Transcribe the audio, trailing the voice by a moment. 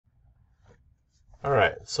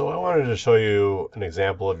Alright, so I wanted to show you an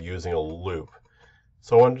example of using a loop.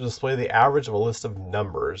 So I wanted to display the average of a list of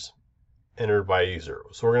numbers entered by a user.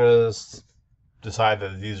 So we're going to decide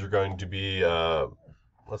that these are going to be,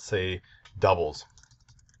 let's say, doubles.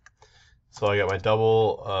 So I got my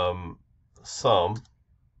double sum,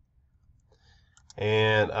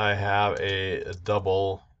 and I have a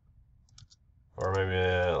double, or maybe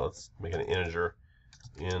let's make it an integer,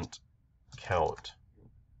 int count.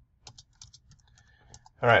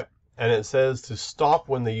 All right, and it says to stop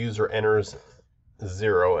when the user enters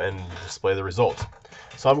 0 and display the results.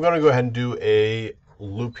 So I'm going to go ahead and do a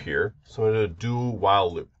loop here. So I'm going to do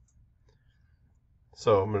while loop.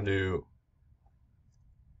 So I'm going to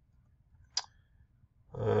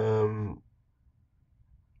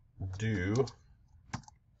do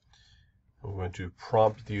I'm going to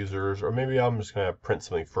prompt the users, or maybe I'm just going to print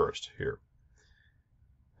something first here.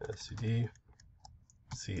 std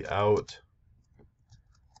cout.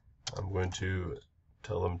 I'm going to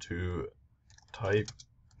tell them to type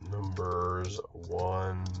numbers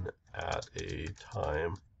 1 at a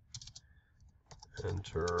time,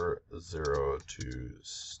 enter 0 to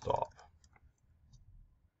stop.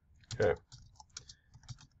 Okay.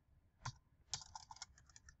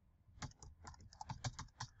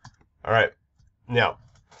 All right. Now,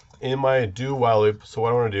 in my do while loop, so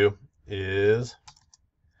what I want to do is,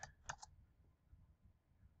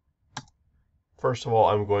 first of all,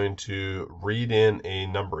 I'm going to read in a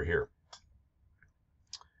number here.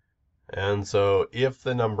 And so if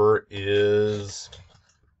the number is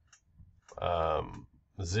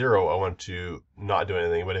 0, I want to not do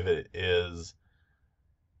anything. But if it is,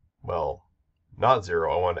 well, not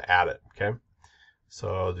 0, I want to add it. Okay.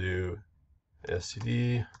 So I'll do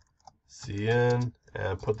std cin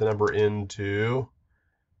and put the number into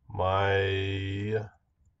my,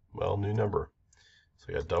 well, new number. So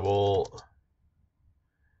we got double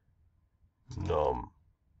num.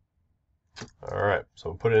 All right, so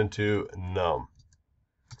I'm put it into num.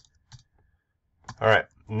 All right,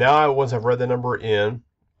 now once I've read the number in,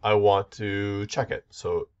 I want to check it.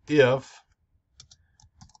 So if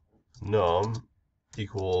num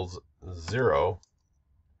equals 0,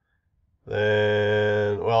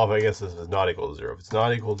 then, well, if I guess this is not equal to 0. If it's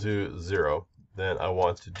not equal to 0, then I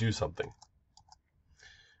want to do something.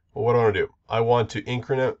 Well, what do I want to do? I want to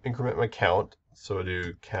increment my count. So I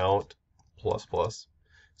do count plus plus.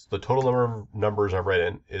 So the total number of numbers I've read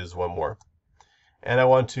in is one more. And I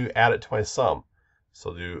want to add it to my sum.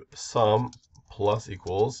 So I'll do sum plus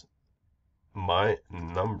equals my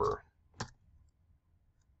number.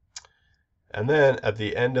 And then at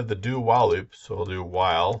the end of the do while loop, so I'll do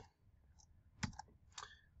while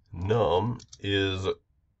num is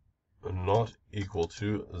not equal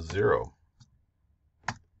to 0.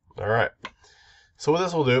 All right. So what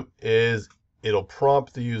this will do is it'll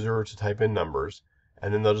prompt the user to type in numbers,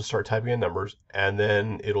 and then they'll just start typing in numbers, and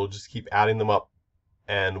then it'll just keep adding them up.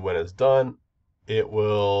 And when it's done, it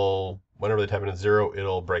will, whenever they type in a 0,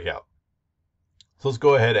 it'll break out. So let's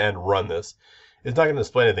go ahead and run this. It's not going to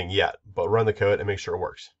display anything yet, but run the code and make sure it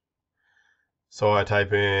works. So I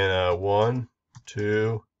type in 1,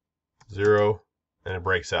 2, 0, and it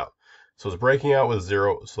breaks out. So it's breaking out with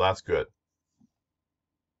 0, so that's good.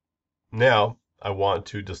 Now I want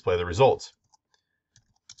to display the results.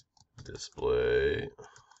 Display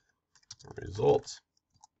results.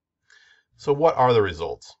 So what are the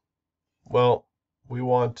results? Well, we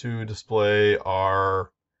want to display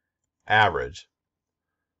our average.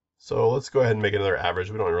 So let's go ahead and make another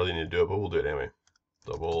average. We don't really need to do it, but we'll do it anyway.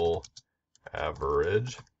 Double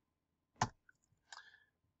average.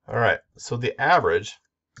 All right, so the average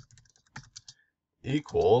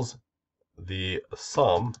equals the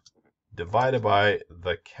sum divided by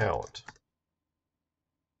the count.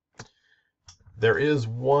 There is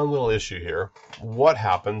one little issue here. What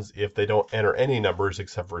happens if they don't enter any numbers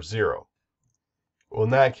except for 0? Well, in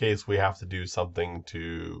that case, we have to do something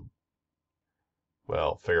to,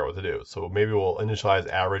 well, figure out what to do. So maybe we'll initialize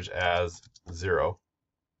average as 0.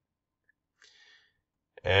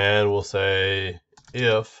 And we'll say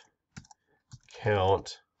if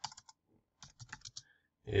count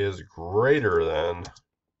is greater than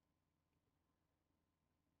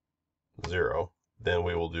 0, then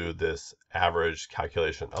we will do this average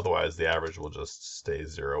calculation. Otherwise, the average will just stay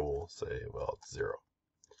 0. We'll say, well, it's 0.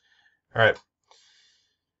 All right.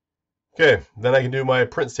 Okay, then I can do my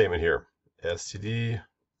print statement here. std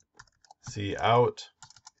cout,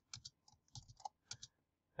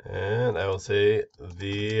 and I will say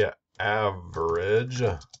the average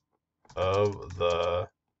of the,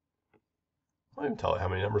 I don't even tell it how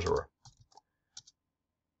many numbers there were.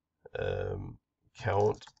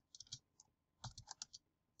 Count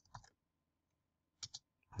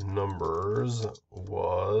numbers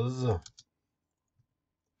was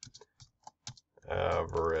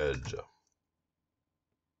average.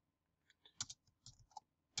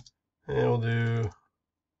 And we'll do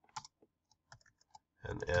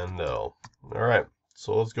an NL. All right,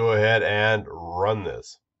 so let's go ahead and run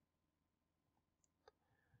this.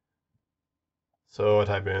 So I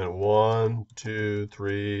type in 1, 2,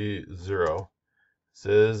 3, 0. It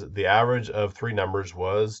says the average of three numbers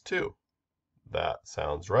was 2. That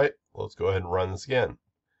sounds right. Let's go ahead and run this again.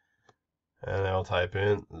 And I'll type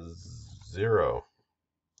in 0.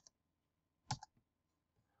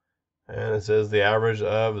 And it says the average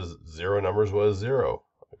of 0 numbers was 0.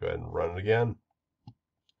 I'll go ahead and run it again.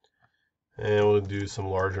 And we'll do some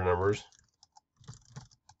larger numbers.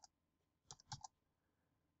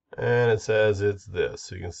 And it says it's this.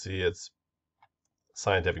 So you can see it's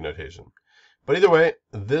scientific notation. But either way,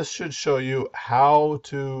 this should show you how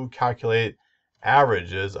to calculate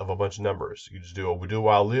averages of a bunch of numbers. You just do a do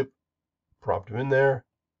while loop, prompt them in there,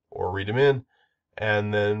 or read them in,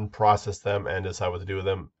 and then process them and decide what to do with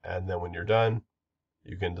them. And then when you're done,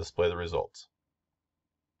 you can display the results.